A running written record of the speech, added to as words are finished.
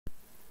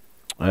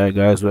Alright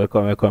guys,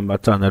 welcome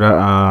back to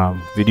another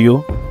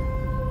video.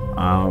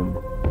 I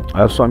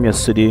have some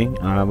yesterday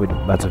with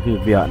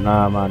Battlefield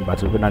Vietnam and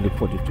Battlefield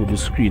 1942. The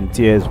screen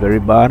tear is very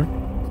bad.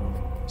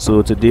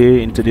 So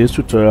today, in today's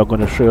tutorial, I'm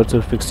going to show you how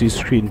to fix the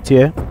screen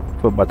tear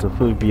for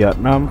Battlefield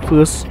Vietnam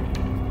first,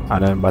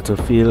 and then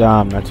Battlefield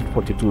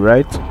 1942,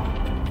 right?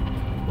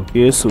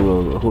 Okay,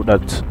 so I hope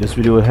that this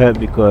video will help,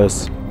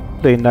 because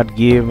playing that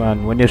game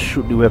and when you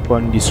shoot the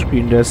weapon, the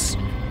screen just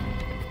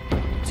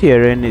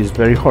tearing is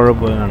very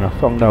horrible, and I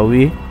found a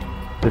way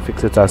to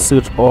fix it. I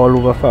searched all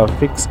over for a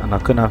fix and I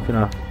couldn't find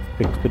a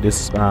fix for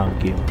this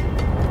game.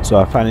 So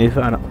I finally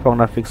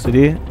found a fix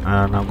today,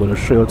 and I'm going to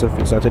show you how to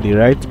fix that today,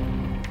 right?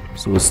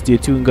 So stay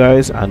tuned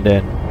guys, and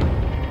then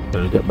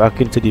we'll get back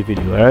into the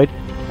video.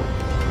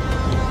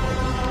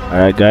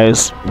 Alright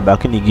guys,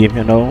 back in the game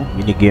here now,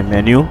 in the game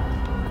menu.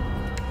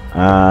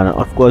 And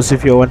of course,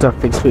 if you want a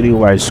fix for the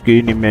wide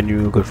screen, the menu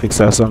you could fix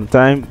that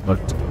sometime, but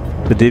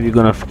today we're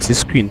gonna fix the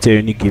screen tear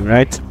in the game,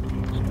 right?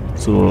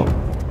 So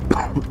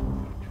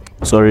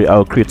sorry,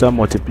 I'll create a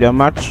multiplayer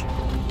match.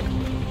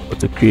 But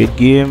to create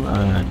game,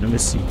 and let me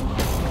see,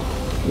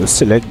 we'll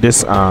select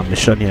this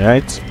mission here,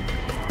 right?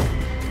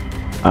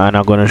 And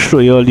I'm gonna show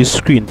you all this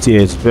screen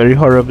tear. It's very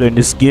horrible in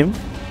this game,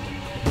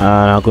 and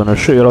I'm gonna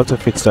show you how to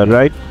fix that,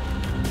 right?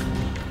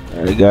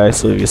 Alright guys,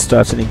 so we're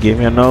starting the game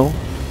here now.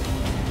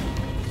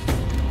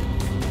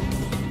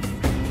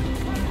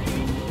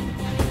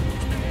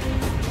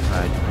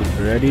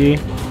 Ready,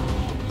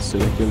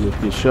 select the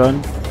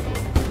location,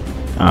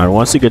 and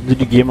once you get into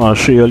the game, I'll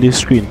show you all this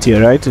screen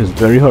tear, right? It's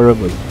very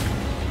horrible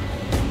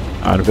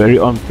and very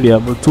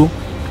unplayable too.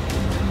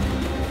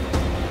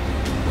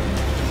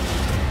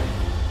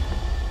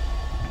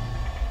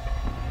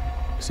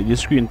 See this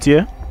screen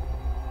tear?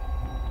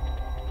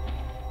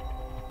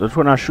 Just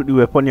when I shoot the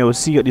weapon, you will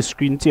see the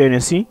screen tear, and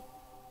you see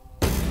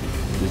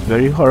it's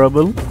very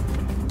horrible.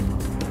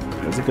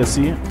 As you can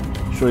see,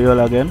 show you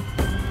all again.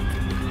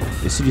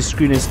 You see the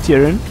screen is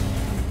tearing.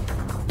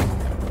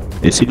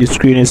 You see the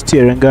screen is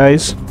tearing,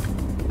 guys.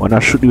 When I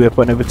shoot the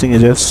weapon, everything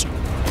is just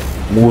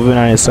moving,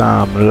 and it's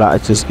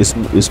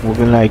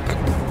moving like,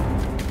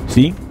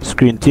 see,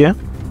 screen tear.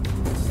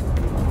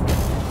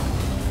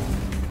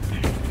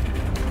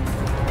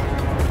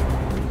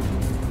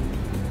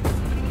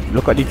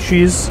 Look at the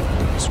trees,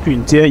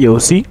 screen tear, you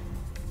will see.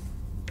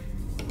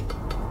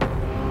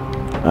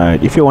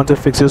 Alright, if you want to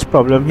fix this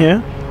problem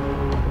here,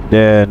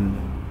 then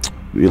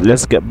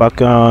let's get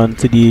back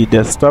onto the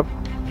desktop,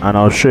 and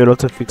I'll show you how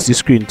to fix the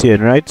screen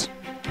tearing, right?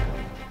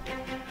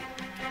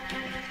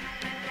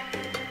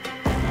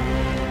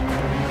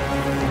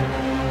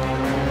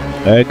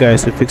 Alright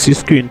guys, to fix the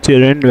screen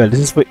tearing, well, this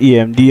is for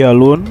AMD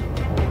alone.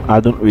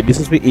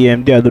 This is for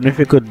AMD. I don't know if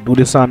you could do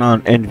this on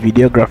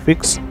NVIDIA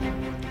graphics,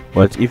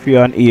 but if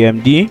you're on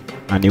AMD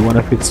and you want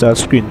to fix that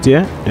screen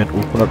tear, then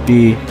open up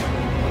the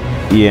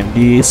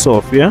AMD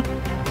software.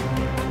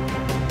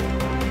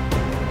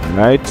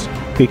 Alright,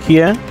 click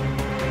here,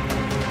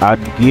 add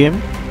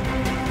game,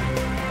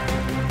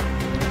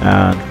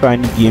 and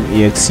find the game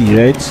exe,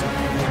 right?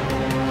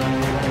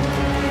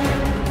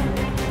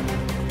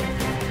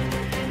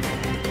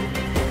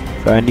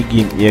 Find the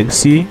game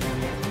exe,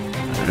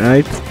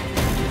 right?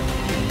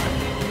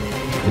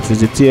 This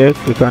is it here,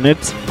 click on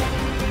it.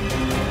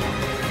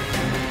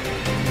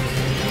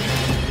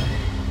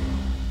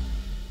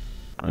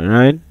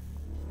 Alright,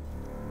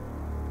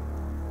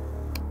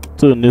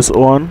 turn this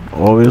on,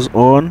 always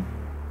on.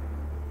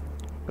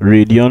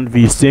 Radeon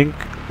VSync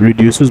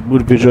reduces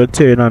boot visual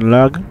tearing and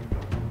lag.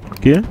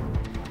 Okay,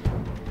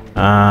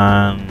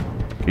 and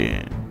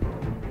okay,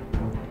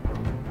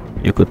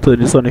 you could turn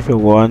this on if you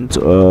want,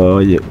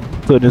 yeah,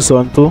 turn this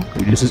on too,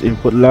 reduces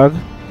input lag.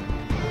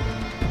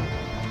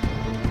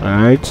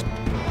 Alright,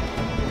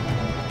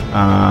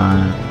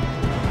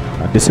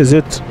 and this is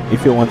it.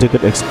 If you want to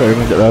could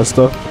experiment with that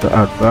stuff, the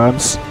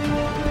advanced,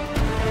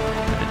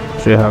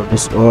 so you have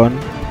this on.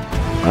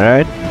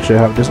 Alright, so you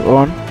have this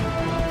on,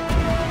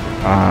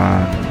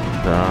 and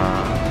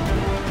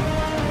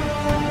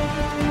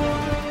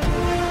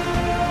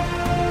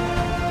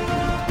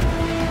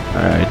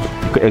alright,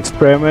 you can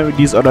experiment with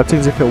these other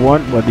things if you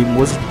want, but the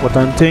most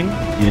important thing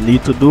you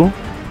need to do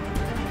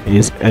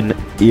is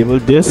enable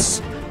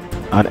this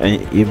and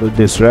enable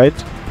this,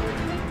 right?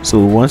 So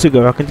once you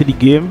go back into the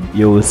game,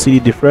 you will see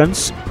the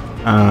difference,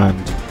 and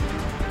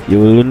you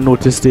will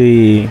notice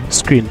the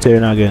screen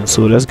tearing again.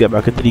 So let's get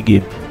back into the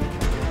game.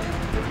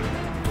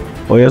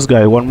 Oh yes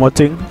guys, one more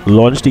thing,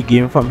 launch the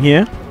game from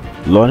here.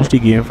 Launch the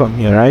game from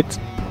here, right?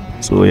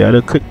 So you have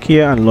to click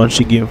here and launch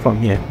the game from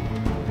here.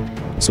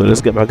 So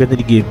let's get back into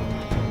the game.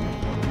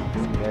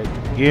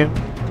 Game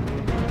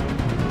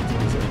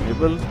is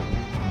enabled.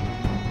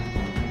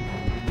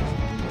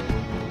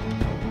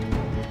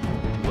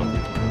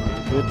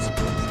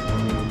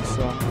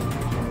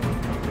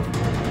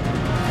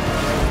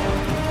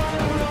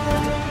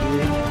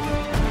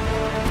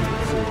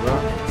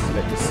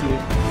 Select the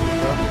save.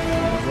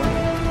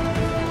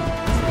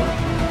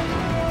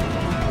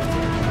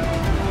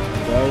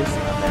 Guys,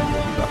 and then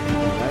we'll be back in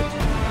the night.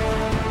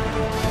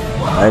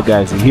 Alright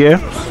guys, here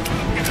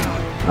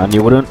and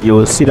you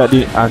will see that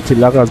the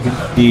anti-lag has been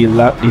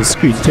the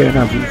screen tearing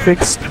has been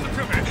fixed.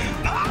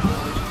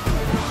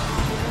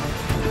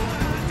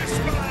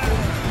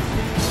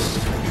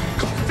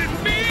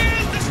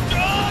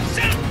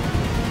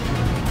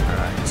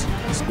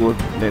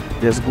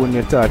 Let's go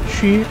near tab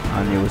 3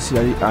 and you will see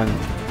that the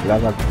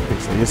anti-lag has been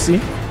fixed. You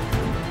see,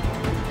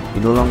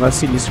 you no longer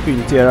see the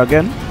screen tear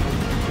again.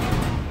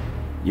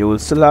 You will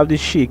still have the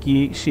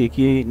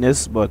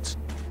shakiness, but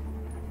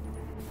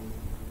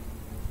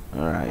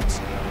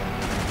alright,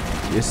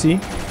 you see,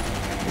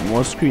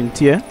 more screen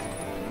tear.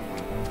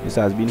 This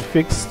has been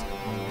fixed.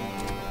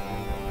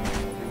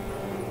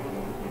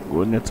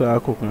 Go near to our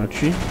coconut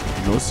tree.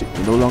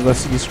 You no longer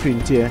see the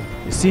screen tear.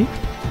 You see.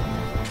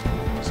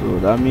 So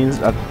that means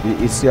that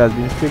the AC has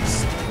been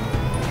fixed.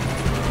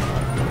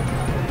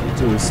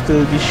 It will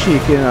still be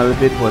shaking a little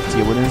bit, but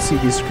you wouldn't see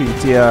the screen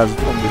tear as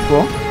from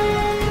before.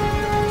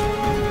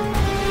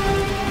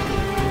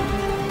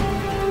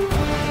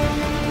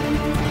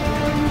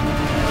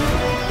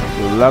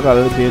 It will lag a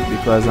little bit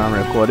because I'm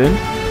recording.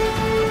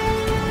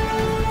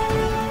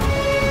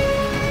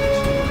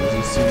 So as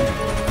you see,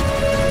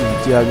 screen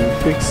tear has been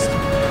fixed.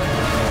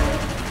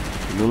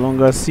 You no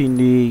longer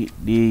see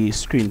the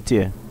screen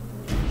tear.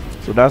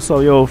 So that's how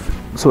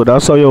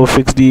you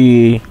fix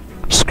the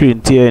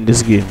screen tear in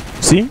this game.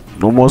 See,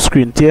 no more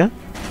screen tear.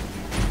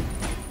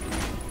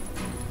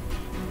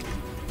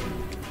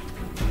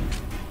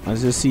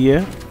 As you see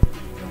here,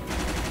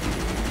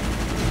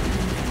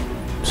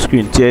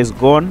 screen tear is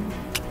gone,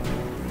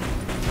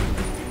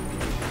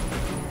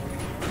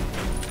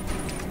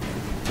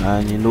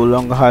 and you no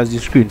longer has the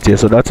screen tear.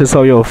 So that is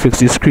how you fix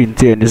the screen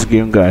tear in this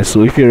game, guys.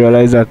 So if you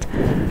realize that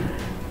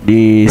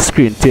the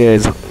screen tear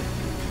is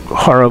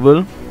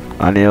horrible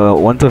and you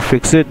want to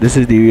fix it, this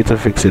is the way to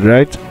fix it,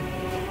 right?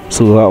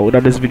 So I hope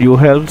that this video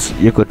helps.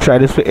 You could try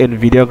this for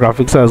NVIDIA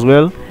graphics as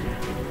well,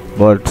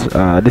 but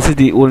this is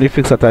the only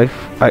fix that I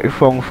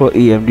found for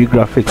AMD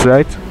graphics,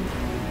 right?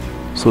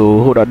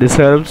 So hope that this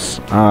helps,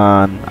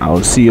 and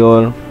I'll see you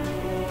all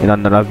in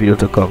another video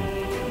to come.